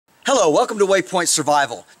Hello, welcome to WayPoint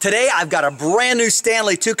Survival. Today I've got a brand new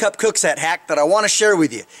Stanley 2-cup cook set hack that I want to share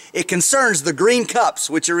with you. It concerns the green cups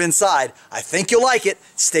which are inside. I think you'll like it.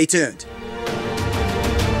 Stay tuned.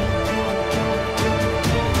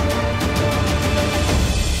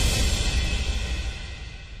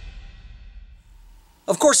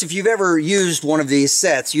 Of course, if you've ever used one of these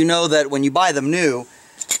sets, you know that when you buy them new,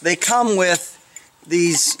 they come with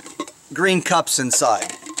these green cups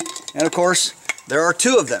inside. And of course, there are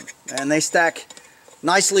two of them, and they stack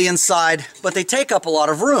nicely inside, but they take up a lot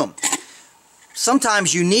of room.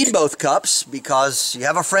 Sometimes you need both cups because you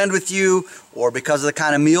have a friend with you, or because of the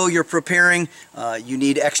kind of meal you're preparing, you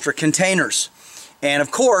need extra containers. And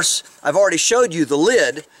of course, I've already showed you the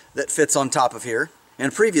lid that fits on top of here in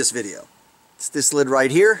a previous video. It's this lid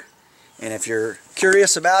right here, and if you're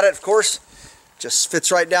curious about it, of course, just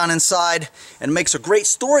fits right down inside and makes a great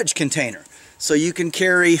storage container. So you can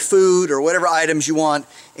carry food or whatever items you want,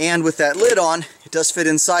 and with that lid on, it does fit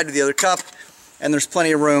inside of the other cup, and there's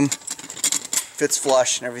plenty of room, fits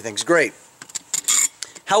flush, and everything's great.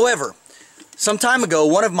 However, some time ago,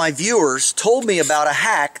 one of my viewers told me about a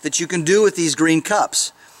hack that you can do with these green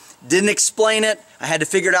cups. Didn't explain it, I had to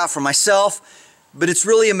figure it out for myself, but it's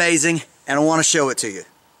really amazing, and I want to show it to you.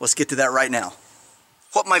 Let's get to that right now.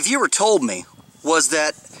 What my viewer told me was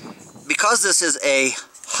that because this is a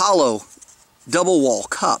hollow double wall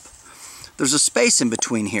cup, there's a space in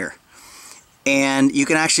between here, and you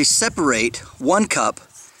can actually separate one cup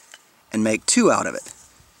and make two out of it.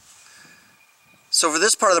 So for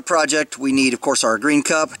this part of the project, we need, of course, our green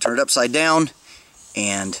cup, turn it upside down,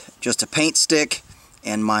 and just a paint stick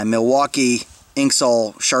and my Milwaukee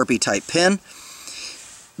Inksol Sharpie type pen.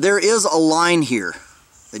 There is a line here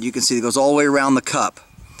that you can see that goes all the way around the cup,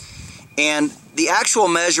 and the actual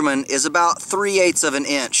measurement is about 3/8 of an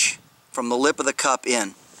inch from the lip of the cup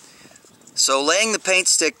in. So laying the paint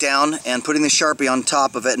stick down and putting the Sharpie on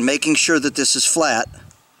top of it and making sure that this is flat,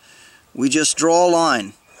 we just draw a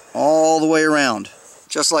line all the way around,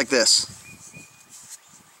 just like this.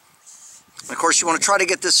 And of course, you want to try to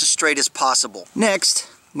get this as straight as possible. Next,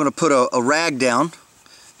 I'm going to put a rag down,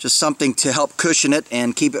 just something to help cushion it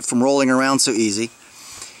and keep it from rolling around so easy.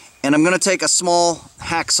 And I'm going to take a small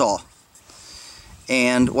hacksaw.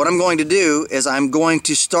 And what I'm going to do is I'm going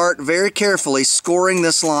to start very carefully scoring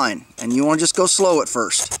this line. And you want to just go slow at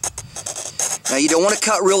first. Now you don't want to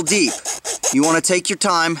cut real deep. You want to take your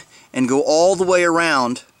time and go all the way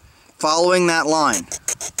around following that line.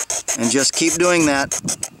 And just keep doing that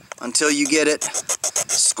until you get it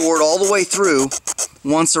scored all the way through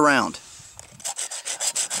once around.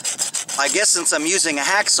 I guess since I'm using a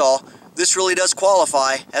hacksaw, this really does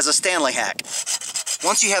qualify as a Stanley hack.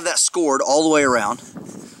 Once you have that scored all the way around,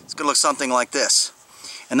 it's going to look something like this.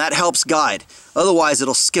 And that helps guide. Otherwise,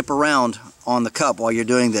 it'll skip around on the cup while you're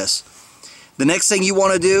doing this. The next thing you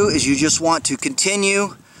want to do is you just want to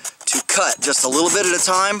continue to cut just a little bit at a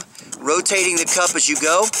time, rotating the cup as you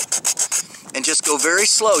go, and just go very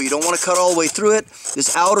slow. You don't want to cut all the way through it.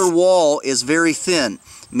 This outer wall is very thin,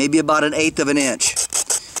 maybe about 1/8 of an inch.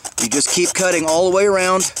 You just keep cutting all the way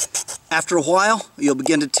around. After a while, you'll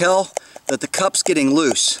begin to tell that the cup's getting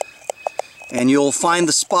loose, and you'll find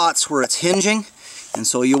the spots where it's hinging, and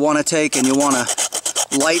so you want to take and you want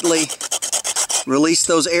to lightly release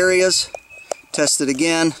those areas, test it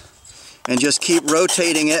again, and just keep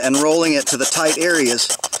rotating it and rolling it to the tight areas.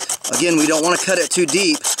 Again, we don't want to cut it too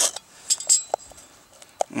deep,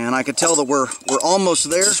 and I can tell that we're almost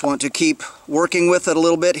there. Just want to keep working with it a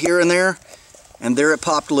little bit here and there it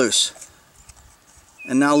popped loose.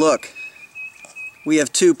 And now look, we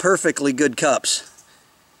have two perfectly good cups,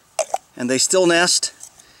 and they still nest,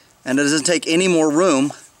 and it doesn't take any more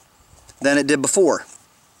room than it did before.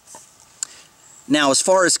 Now, as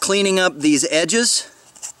far as cleaning up these edges,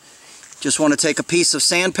 just want to take a piece of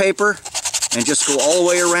sandpaper and just go all the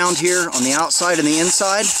way around here on the outside and the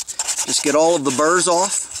inside. Just get all of the burrs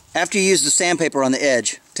off. After you use the sandpaper on the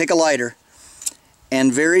edge, take a lighter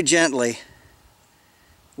and very gently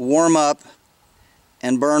warm up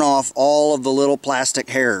and burn off all of the little plastic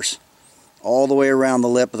hairs all the way around the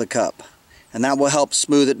lip of the cup, and that will help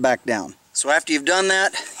smooth it back down. So after you've done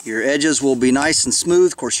that, your edges will be nice and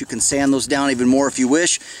smooth. Of course, you can sand those down even more if you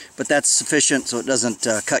wish, but that's sufficient so it doesn't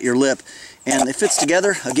cut your lip. And it fits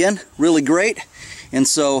together, again, really great. And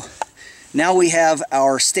so now we have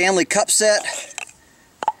our Stanley cup set,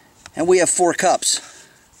 and we have 4 cups.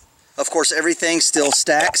 Of course, everything still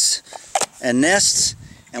stacks and nests,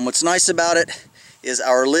 and what's nice about it is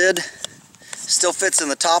our lid still fits in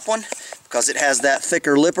the top one because it has that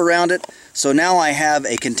thicker lip around it. So now I have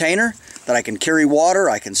a container that I can carry water,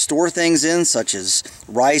 I can store things in, such as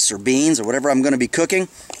rice or beans or whatever I'm going to be cooking.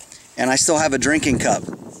 and I still have a drinking cup.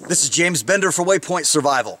 This is James Bender for WayPoint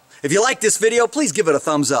Survival. If you like this video, please give it a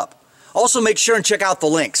thumbs up. Also make sure and check out the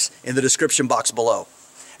links in the description box below.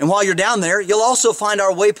 And while you're down there, you'll also find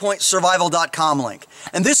our waypointsurvival.com link.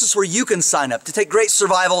 And this is where you can sign up to take great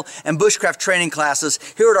survival and bushcraft training classes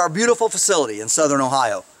here at our beautiful facility in Southern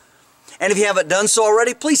Ohio. And if you haven't done so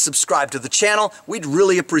already, please subscribe to the channel. We'd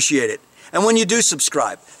really appreciate it. And when you do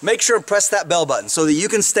subscribe, make sure and press that bell button so that you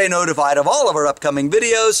can stay notified of all of our upcoming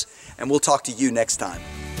videos, and we'll talk to you next time.